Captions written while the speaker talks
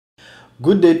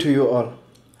Good day to you all,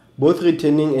 both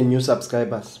returning and new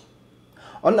subscribers.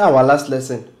 On our last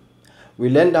lesson, we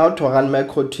learned how to run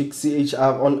MIKROTIK-SERIES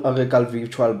on Oracle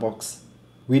VirtualBox.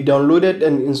 We downloaded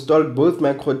and installed both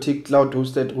MIKROTIK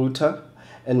cloud-hosted router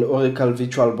and Oracle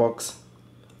VirtualBox.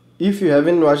 If you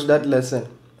haven't watched that lesson,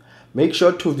 make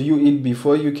sure to view it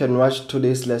before you can watch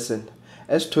today's lesson,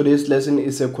 as today's lesson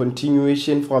is a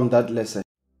continuation from that lesson.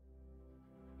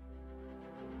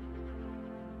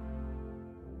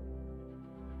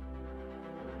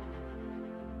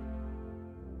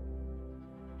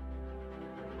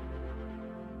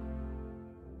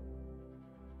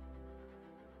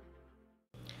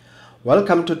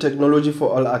 Welcome to Technology for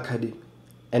All Academy,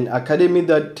 an academy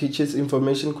that teaches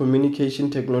information communication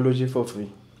technology for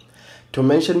free. To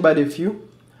mention but a few,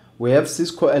 we have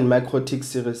Cisco and MIKROTIK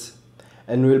series,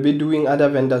 and we'll be doing other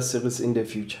vendor series in the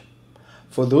future.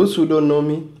 For those who don't know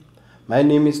me, my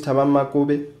name is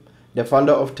Makobe, the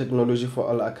founder of Technology for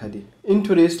All Academy. In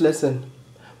today's lesson,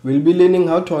 we'll be learning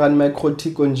how to run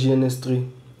MIKROTIK on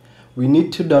Gns3. We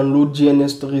need to download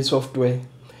Gns3 software,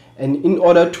 and in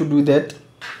order to do that,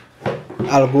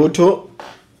 I'll go to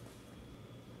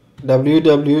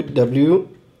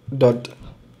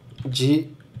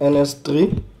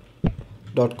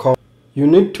www.gns3.com. You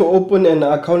need to open an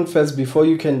account first before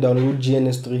you can download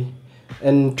Gns3.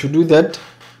 And to do that,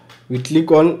 we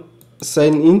click on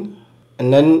sign in,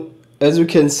 and then as you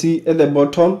can see at the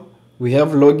bottom, we have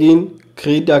login,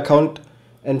 create account,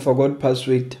 and forgot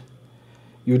password.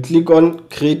 You click on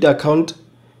create account,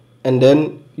 and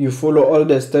then you follow all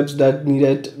the steps that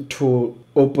needed to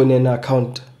open an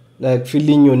account, like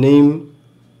filling your name,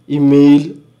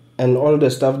 email, and all the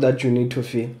stuff that you need to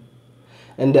fill.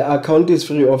 And the account is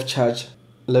free of charge.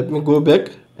 Let me go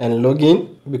back and log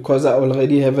in because I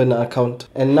already have an account.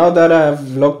 And now that I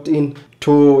have logged in,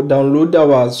 to download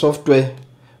our software,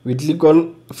 we click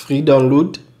on free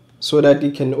download so that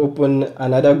it can open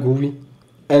another GUI.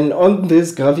 And on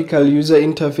this graphical user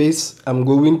interface, I'm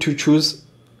going to choose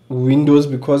Windows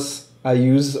because I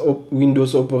use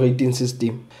Windows operating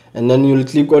system, and then you'll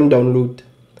click on download.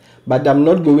 But I'm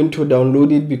not going to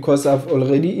download it because I've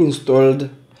already installed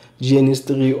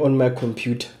Gns3 on my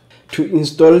computer. To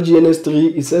install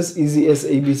Gns3 is as easy as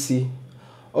ABC.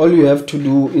 All you have to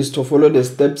do is to follow the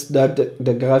steps that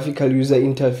the graphical user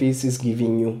interface is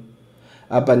giving you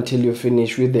up until you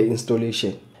finish with the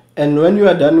installation. And when you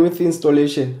are done with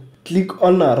installation, click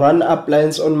on Run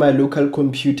Appliance on my local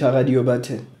computer radio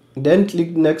button. Then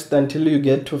click next until you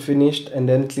get to finished, and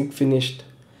then click finished,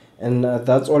 and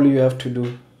that's all you have to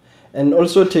do. And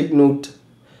also take note,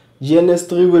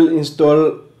 Gns3 will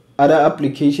install other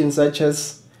applications such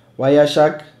as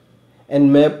Wireshark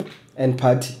and Map and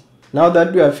Party. Now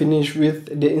that we are finished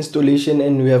with the installation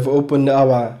and we have opened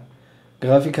our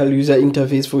graphical user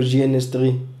interface for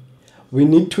Gns3, we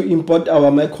need to import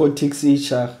our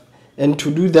MIKROTIK-SERIES, and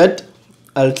to do that,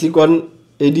 I'll click on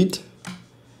edit,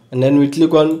 and then we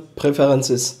click on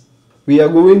preferences. We are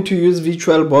going to use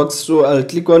VirtualBox, so I'll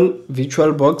click on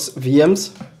VirtualBox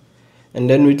VMs, and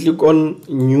then we click on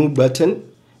new button,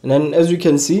 and then as you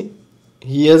can see,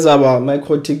 here's our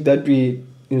MIKROTIK that we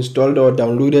installed or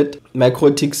downloaded,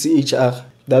 MIKROTIK-SERIES.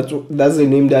 That's the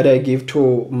name that I gave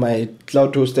to my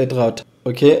cloud hosted router.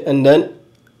 Okay, and then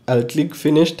I'll click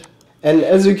finished, and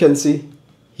as you can see,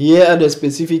 here are the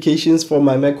specifications for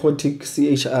my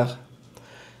MIKROTIK-SERIES.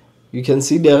 You can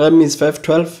see the RAM is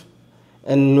 512,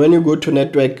 and when you go to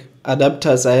network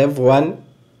adapters, I have one.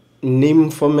 Name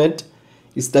format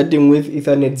is starting with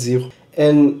Ethernet 0.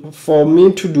 And for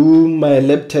me to do my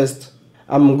lab test,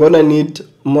 I'm gonna need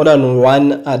more than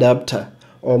one adapter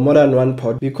or more than one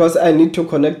port because I need to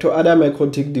connect to other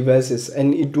MIKROTIK devices,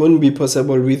 and it won't be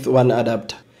possible with one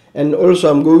adapter. And also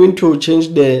I'm going to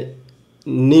change the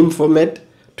name format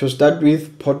to start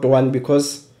with port 1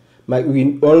 because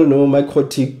we all know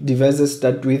MIKROTIK devices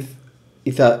start with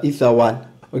ether 1.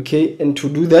 Okay, and to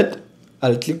do that,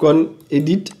 I'll click on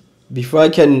edit. Before I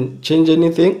can change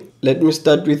anything, let me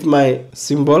start with my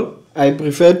symbol. I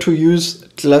prefer to use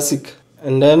classic,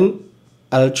 and then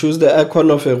I'll choose the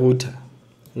icon of a router,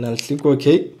 and I'll click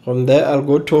OK. From there, I'll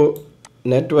go to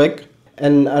network,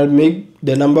 and I'll make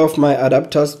the number of my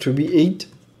adapters to be 8,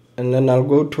 and then I'll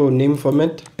go to name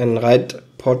format and write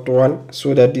port 1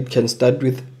 so that it can start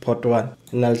with port 1,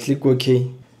 and I'll click OK,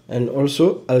 and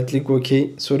also I'll click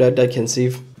OK so that I can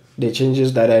save the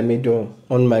changes that I made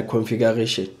on my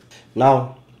configuration.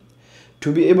 Now,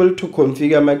 to be able to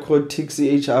configure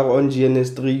MIKROTIK-SERIES on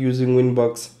Gns3 using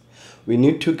Winbox, we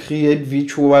need to create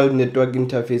virtual network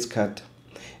interface card.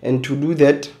 And to do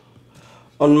that,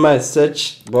 on my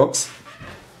search box,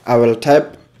 I will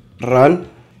type run,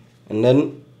 and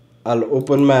then I'll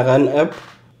open my run app,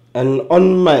 and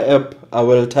on my app I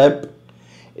will type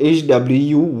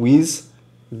hwwiz.exe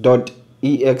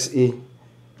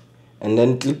and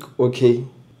then click OK.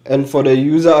 And for the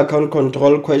user account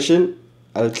control question,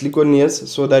 I'll click on yes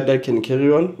so that I can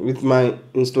carry on with my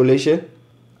installation.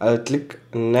 I'll click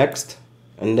next,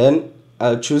 and then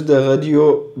I'll choose the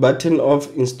radio button of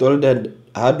install the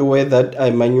hardware that I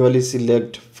manually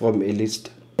select from a list.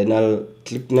 Then I'll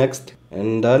click next,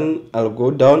 and then I'll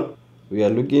go down. We are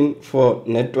looking for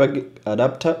network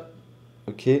adapter.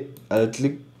 Okay, I'll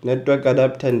click network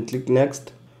adapter and click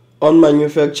next. On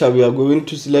manufacturer, we are going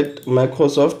to select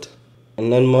Microsoft,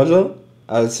 and then model,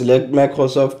 I'll select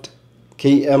Microsoft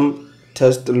KM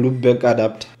test loopback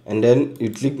adapter, and then you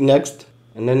click next,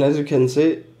 and then as you can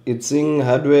see, it's saying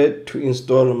hardware to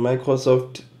install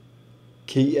Microsoft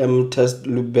KM test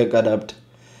loopback adapter.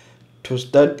 To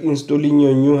start installing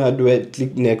your new hardware,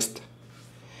 click next.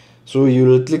 So you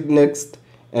will click next,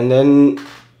 and then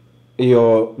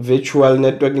your virtual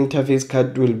network interface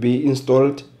card will be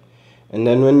installed, and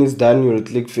then when it's done, you will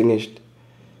click finished.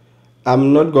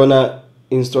 I'm not gonna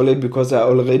install it because I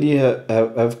already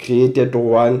have created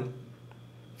one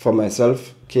for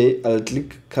myself. Okay, I'll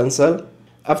click cancel.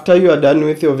 After you are done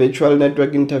with your virtual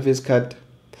network interface card,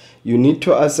 you need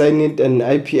to assign it an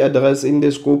IP address in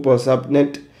the scope or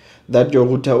subnet that your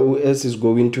router OS is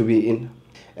going to be in.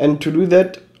 And to do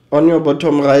that, on your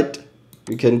bottom right,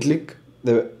 you can click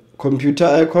the computer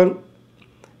icon,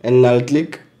 and I'll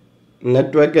click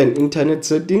network and internet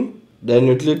setting. Then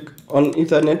you click on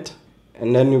Ethernet,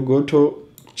 and then you go to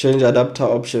change adapter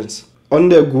options. On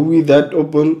the GUI that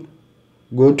open,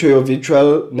 go to your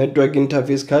virtual network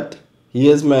interface card.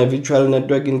 Here's my virtual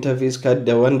network interface card,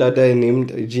 the one that I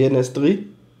named Gns3.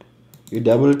 You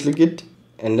double click it,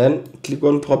 and then click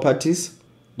on properties.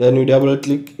 Then you double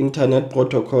click internet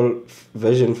protocol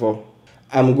version 4.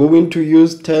 I'm going to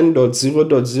use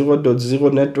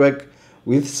 10.0.0.0 network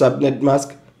with subnet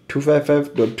mask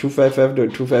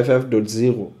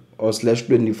 255.255.255.0 or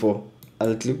 /24.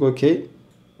 I'll click OK.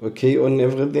 OK on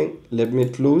everything. Let me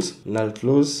close, and I'll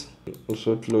close,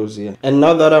 also close here. And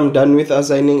now that I'm done with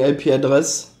assigning IP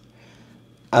address,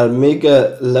 I'll make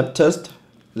a lab test.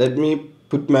 Let me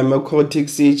put my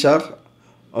MIKROTIK-SERIES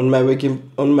on my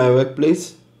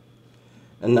workplace,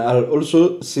 and I'll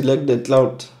also select the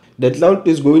cloud. The cloud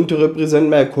is going to represent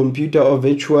my computer or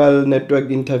virtual network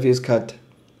interface card.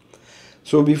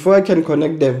 So before I can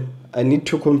connect them, I need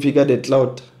to configure the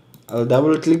cloud. I'll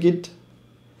double click it,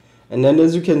 and then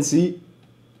as you can see,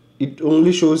 it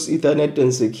only shows Ethernet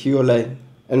and secure line.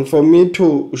 And for me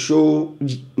to show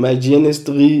my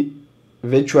Gns3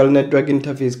 virtual network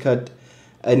interface card,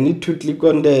 I need to click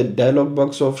on the dialog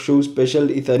box of show special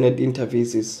Ethernet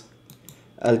interfaces.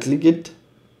 I'll click it.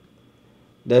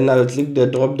 Then I'll click the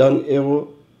drop down arrow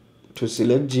to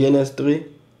select Gns3.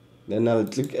 Then I'll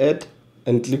click add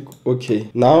and click OK.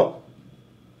 Now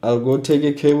I'll go take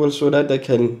a cable so that I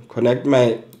can connect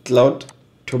my cloud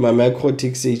to my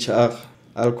MIKROTIK-SERIES.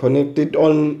 I'll connect it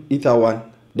on Ether 1.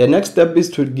 The next step is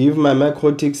to give my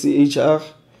MIKROTIK-SERIES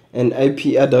an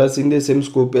IP address in the same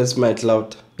scope as my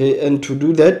cloud. Okay, and to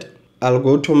do that, I'll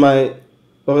go to my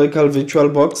Oracle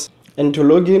VirtualBox, and to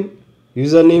log in,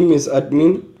 username is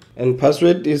admin and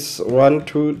password is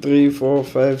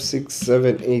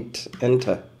 12345678.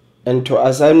 Enter. And to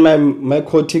assign my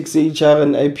MIKROTIK-SERIES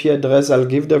an IP address, I'll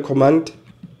give the command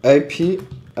IP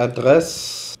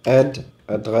address add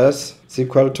address is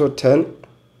equal to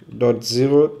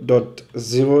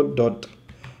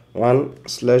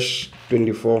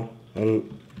 10.0.0.1/24, and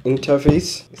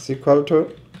interface is equal to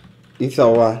Ether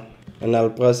 1, and I'll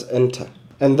press enter.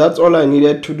 And that's all I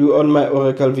needed to do on my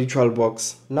Oracle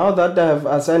VirtualBox. Now that I have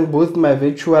assigned both my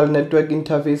virtual network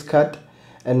interface card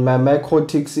and my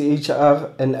MIKROTIK-SERIES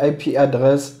an IP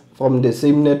address from the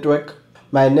same network,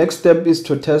 my next step is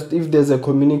to test if there's a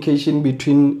communication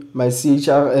between my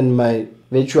CHR and my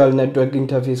virtual network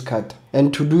interface card.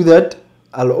 And to do that,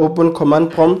 I'll open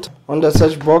command prompt. On the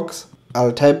search box,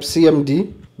 I'll type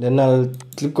CMD, then I'll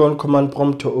click on command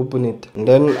prompt to open it. And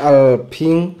then I'll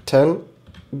ping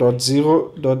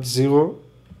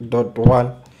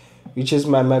 10.0.0.1, which is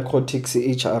my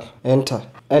MIKROTIK-SERIES. Enter.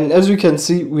 And as you can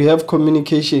see, we have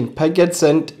communication. Packet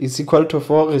sent is equal to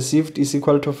 4, received is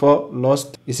equal to 4,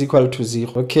 lost is equal to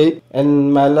 0. Okay,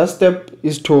 and my last step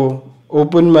is to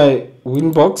open my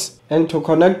Winbox, and to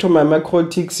connect to my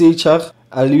MIKROTIK-SERIES,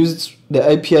 I'll use the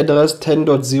IP address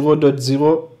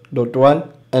 10.0.0.1,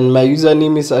 and my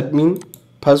username is admin.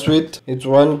 Password it's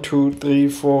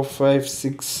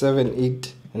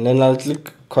 12345678, and then I'll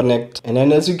click connect. And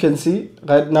then as you can see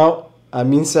right now,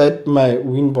 I'm inside my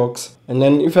Winbox. And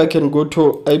then if I can go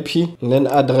to IP and then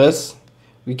address,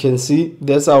 we can see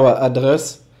there's our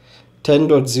address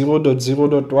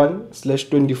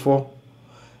 10.0.0.1/24.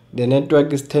 The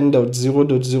network is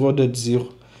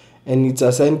 10.0.0.0 and it's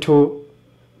assigned to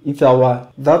Ether1.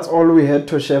 That's all we had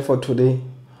to share for today.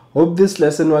 Hope this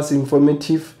lesson was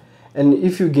informative, and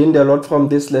if you gained a lot from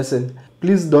this lesson,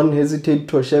 please don't hesitate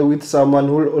to share with someone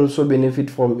who will also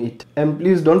benefit from it. And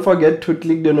please don't forget to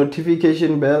click the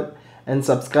notification bell and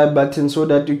subscribe button so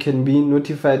that you can be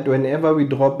notified whenever we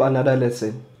drop another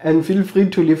lesson. And feel free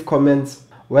to leave comments,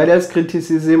 whether it's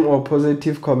criticism or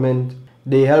positive comment.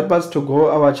 They help us to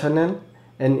grow our channel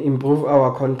and improve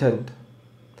our content.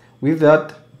 With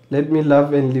that, let me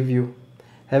love and leave you.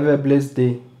 Have a blessed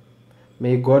day.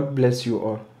 May God bless you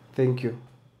all. Thank you.